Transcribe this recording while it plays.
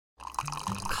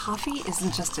Coffee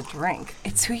isn't just a drink,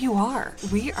 it's who you are.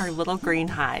 We are Little Green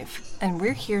Hive, and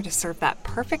we're here to serve that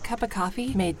perfect cup of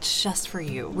coffee made just for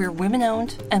you. We're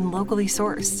women-owned and locally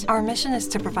sourced. Our mission is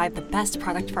to provide the best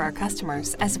product for our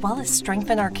customers, as well as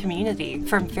strengthen our community.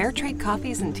 From fair trade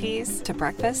coffees and teas to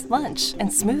breakfast, lunch, and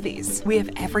smoothies, we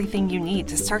have everything you need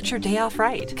to start your day off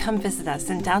right. Come visit us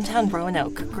in downtown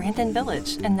Roanoke, Grandin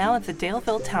Village, and now at the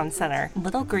Daleville Town Center.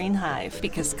 Little Green Hive,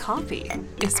 because coffee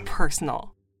is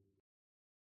personal.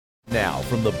 Now,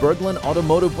 from the Berglund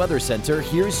Automotive Weather Center,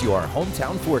 here's your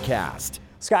hometown forecast.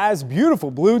 Skies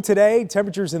beautiful blue today.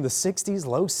 Temperatures in the 60s,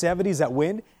 low 70s at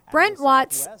wind. Brent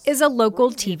Watts is a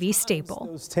local TV staple.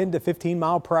 Those 10 to 15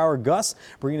 mile per hour gusts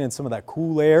bringing in some of that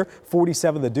cool air.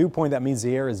 47 the dew point. That means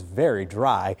the air is very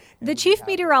dry. The chief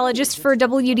meteorologist for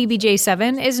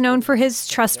WDBJ7 is known for his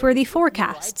trustworthy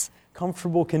forecasts.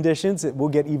 Comfortable conditions, it will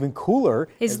get even cooler.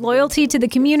 His loyalty to the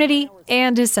community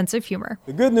and his sense of humor.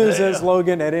 The good news is,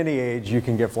 Logan, at any age, you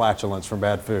can get flatulence from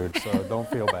bad food, so don't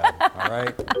feel bad, all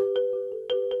right?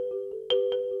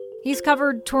 He's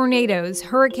covered tornadoes,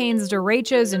 hurricanes,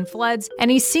 derechos, and floods,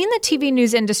 and he's seen the TV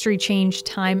news industry change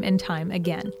time and time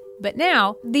again. But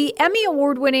now, the Emmy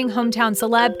Award-winning hometown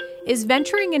celeb is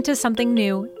venturing into something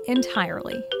new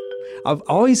entirely. I've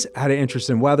always had an interest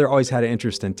in weather, always had an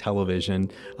interest in television,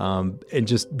 and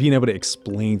just being able to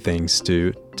explain things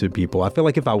to people. I feel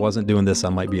like if I wasn't doing this, I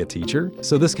might be a teacher.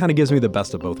 So this kind of gives me the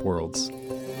best of both worlds.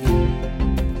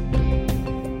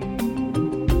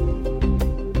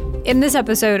 In this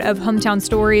episode of Hometown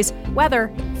Stories,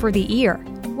 weather for the ear.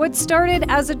 What started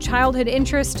as a childhood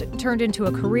interest turned into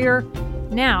a career.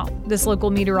 Now, this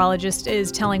local meteorologist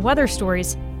is telling weather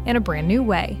stories in a brand new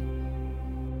way.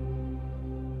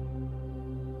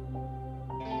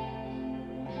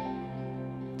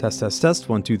 Test.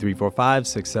 1, 2, 3, 4, 5,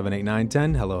 6, 7, 8, 9,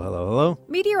 10. Hello.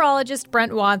 Meteorologist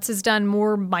Brent Watts has done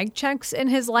more mic checks in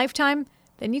his lifetime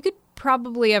than you could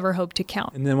probably ever hope to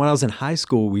count. And then when I was in high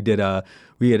school, we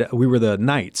were the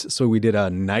Knights, so we did a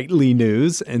nightly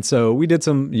news, and so we did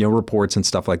some reports and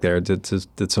stuff like that.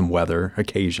 Did some weather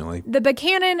occasionally. The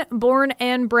Buchanan born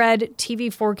and bred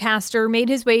TV forecaster made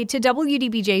his way to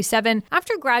WDBJ7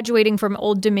 after graduating from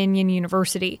Old Dominion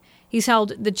University. He's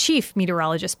held the chief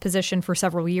meteorologist position for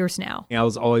several years now. I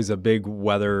was always a big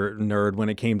weather nerd when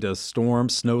it came to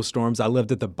snowstorms. I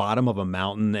lived at the bottom of a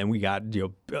mountain, and we got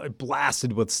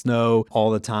blasted with snow all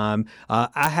the time.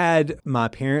 I had my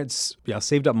parents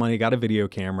saved up money, got a video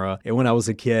camera when I was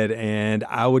a kid, and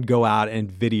I would go out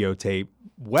and videotape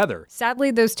weather.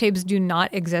 Sadly, those tapes do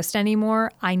not exist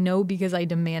anymore. I know because I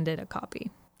demanded a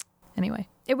copy. Anyway,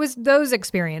 it was those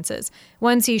experiences,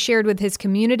 ones he shared with his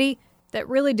community, that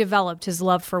really developed his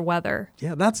love for weather.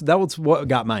 Yeah, that was what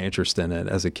got my interest in it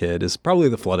as a kid, is probably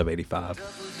the flood of '85.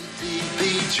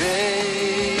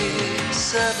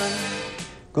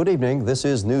 Good evening. This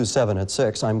is News 7 at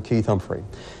 6. I'm Keith Humphrey.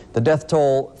 The death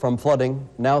toll from flooding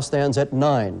now stands at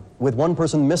 9, with one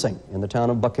person missing in the town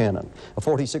of Buchanan. A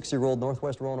 46-year-old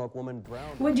Northwest Roanoke woman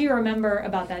drowned. What do you remember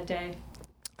about that day?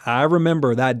 I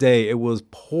remember that day, it was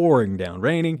pouring down,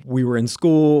 raining. We were in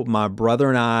school. My brother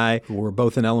and I were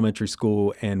both in elementary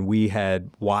school, and we had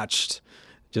watched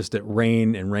just it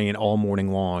rain and rain all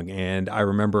morning long. And I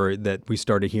remember that we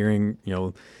started hearing,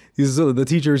 the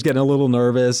teachers getting a little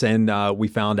nervous, and we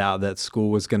found out that school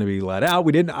was going to be let out.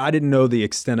 I didn't know the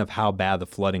extent of how bad the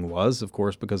flooding was, of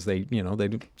course, because they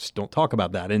just don't talk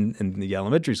about that in the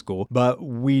elementary school. But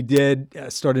we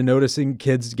started noticing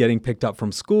kids getting picked up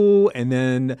from school, and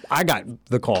then I got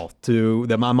the call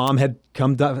that my mom had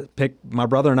come to pick my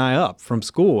brother and I up from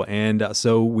school, and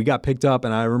so we got picked up.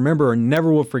 And I remember,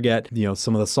 never will forget,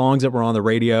 some of the songs that were on the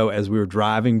radio as we were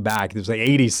driving back. There's like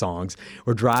 80 songs.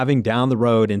 We're driving down the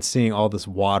road and seeing all this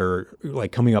water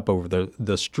like coming up over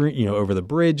the street, over the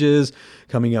bridges,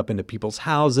 coming up into people's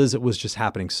houses. It was just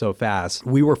happening so fast.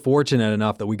 We were fortunate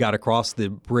enough that we got across the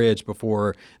bridge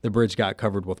before the bridge got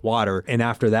covered with water. And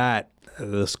after that,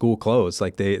 the school closed.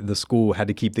 Like the school had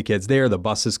to keep the kids there. The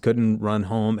buses couldn't run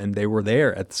home, and they were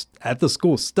there at the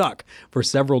school, stuck for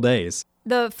several days.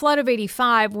 The flood of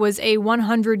 '85 was a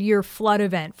 100-year flood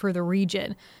event for the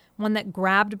region, one that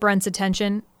grabbed Brent's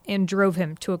attention and drove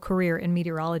him to a career in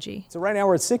meteorology. So right now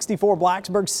we're at 64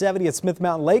 Blacksburg, 70 at Smith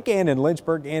Mountain Lake, and in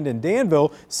Lynchburg and in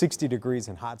Danville, 60 degrees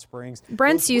in Hot Springs.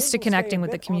 Brent's used to connecting with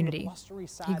the community.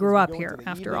 He grew up here,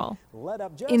 after all.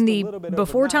 In the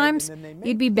before times,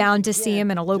 you'd be bound to see him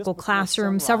in a local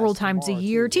classroom several times a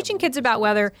year, teaching kids about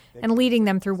weather and leading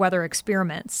them through weather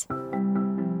experiments.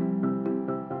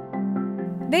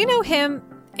 They know him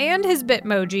and his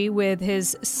Bitmoji with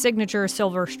his signature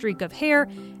silver streak of hair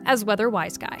as Weather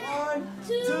Wise Guy. 1,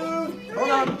 2, hold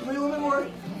on, wait a little bit more.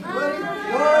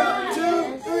 1,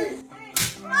 2, 3.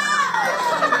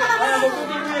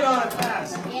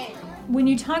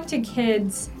 you talk to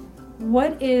kids,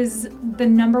 what is the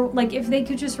number, like if they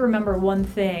could just remember one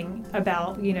thing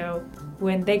about,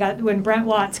 when Brent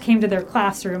Watts came to their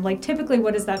classroom, like typically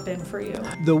what has that been for you?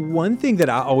 The one thing that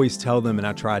I always tell them, and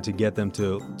I try to get them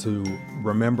to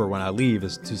remember when I leave,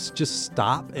 is to just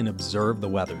stop and observe the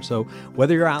weather. So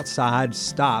whether you're outside,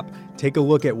 stop, take a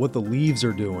look at what the leaves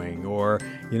are doing, or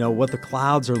what the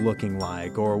clouds are looking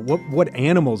like, or what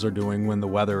animals are doing when the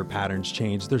weather patterns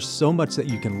change. There's so much that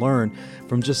you can learn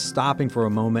from just stopping for a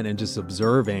moment and just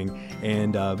observing,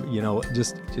 and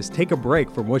just take a break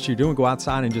from what you're doing. Go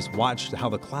outside and just watch how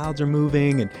the clouds are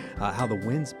moving and how the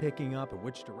wind's picking up and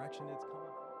which direction it's coming.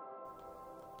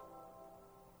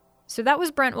 So that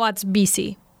was Brent Watts,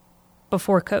 BC,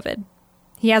 before COVID.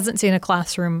 He hasn't seen a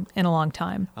classroom in a long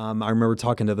time. I remember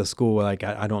talking to the school, like,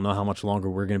 I don't know how much longer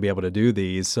we're going to be able to do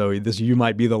these, so you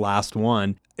might be the last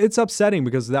one. It's upsetting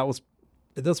because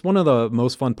that's one of the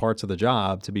most fun parts of the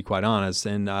job, to be quite honest.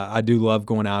 And I do love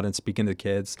going out and speaking to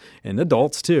kids and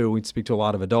adults too. We speak to a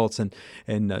lot of adults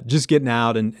and just getting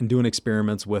out and doing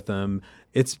experiments with them.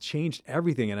 It's changed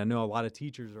everything. And I know a lot of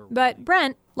teachers are. But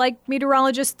Brent, like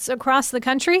meteorologists across the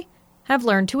country, have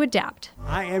learned to adapt.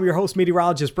 I am your host,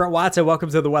 meteorologist Brent Watts, and welcome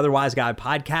to the Weather Wise Guy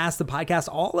podcast, the podcast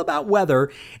all about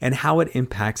weather and how it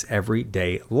impacts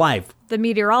everyday life. The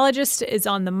meteorologist is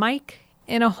on the mic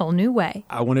in a whole new way.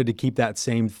 I wanted to keep that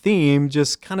same theme,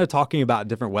 just kind of talking about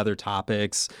different weather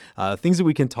topics, things that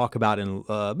we can talk about in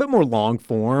a bit more long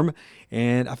form.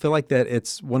 And I feel like that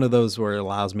it's one of those where it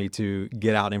allows me to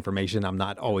get out information I'm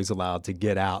not always allowed to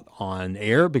get out on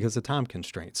air because of time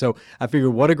constraints. So I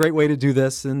figured what a great way to do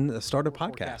this and start a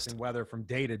podcast. Forecasting weather from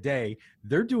day to day.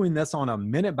 They're doing this on a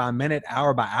minute by minute,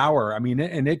 hour by hour. I mean,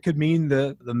 and it could mean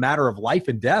the matter of life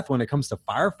and death when it comes to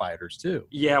firefighters too.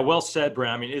 Yeah, well said,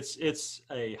 Brent. I mean, it's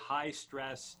a high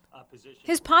stress position.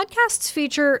 His podcasts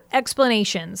feature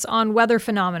explanations on weather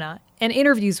phenomena and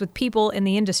interviews with people in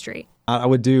the industry.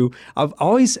 I've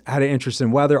always had an interest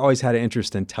in weather, always had an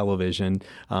interest in television,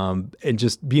 and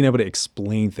just being able to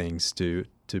explain things to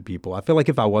people. I feel like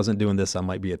if I wasn't doing this, I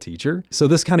might be a teacher. So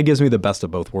this kind of gives me the best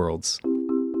of both worlds.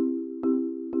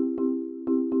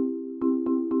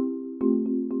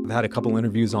 I've had a couple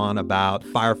interviews on about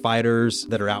firefighters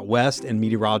that are out west and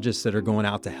meteorologists that are going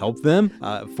out to help them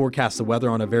forecast the weather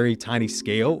on a very tiny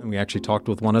scale. And we actually talked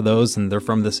with one of those, and they're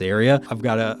from this area. I've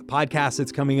got a podcast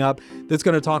that's coming up that's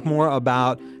going to talk more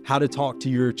about how to talk to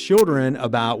your children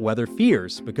about weather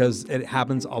fears, because it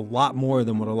happens a lot more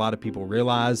than what a lot of people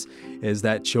realize, is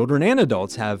that children and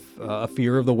adults have a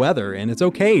fear of the weather, and it's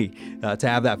okay to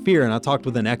have that fear. And I talked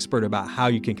with an expert about how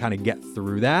you can kind of get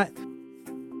through that.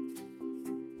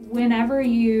 Whenever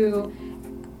you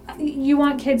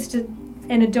want kids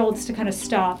and adults to kind of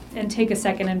stop and take a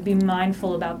second and be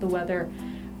mindful about the weather,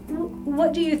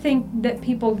 what do you think that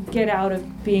people get out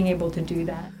of being able to do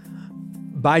that?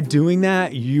 By doing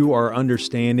that, you are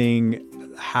understanding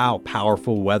how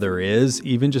powerful weather is.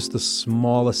 Even just the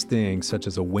smallest thing, such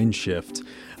as a wind shift,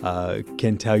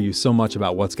 can tell you so much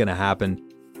about what's going to happen.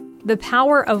 The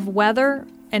power of weather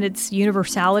and its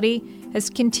universality has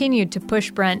continued to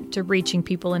push Brent to reaching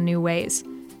people in new ways.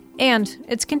 And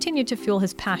it's continued to fuel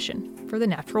his passion for the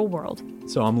natural world.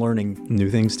 So I'm learning new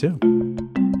things too.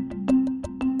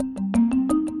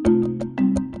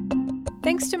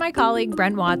 Thanks to my colleague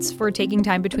Brent Watts for taking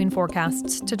time between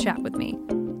forecasts to chat with me.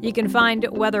 You can find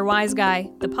Weather Wise Guy,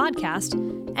 the podcast,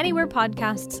 anywhere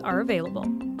podcasts are available.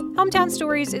 Hometown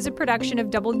Stories is a production of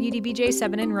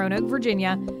WDBJ7 in Roanoke,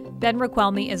 Virginia. Ben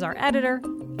Raquelme is our editor.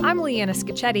 I'm Leanna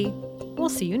Scacchetti. We'll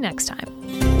see you next time.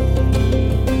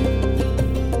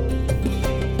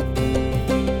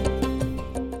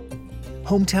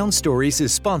 Hometown Stories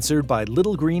is sponsored by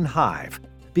Little Green Hive,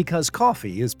 because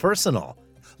coffee is personal.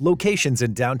 Locations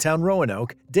in downtown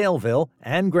Roanoke, Daleville,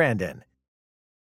 and Grandin.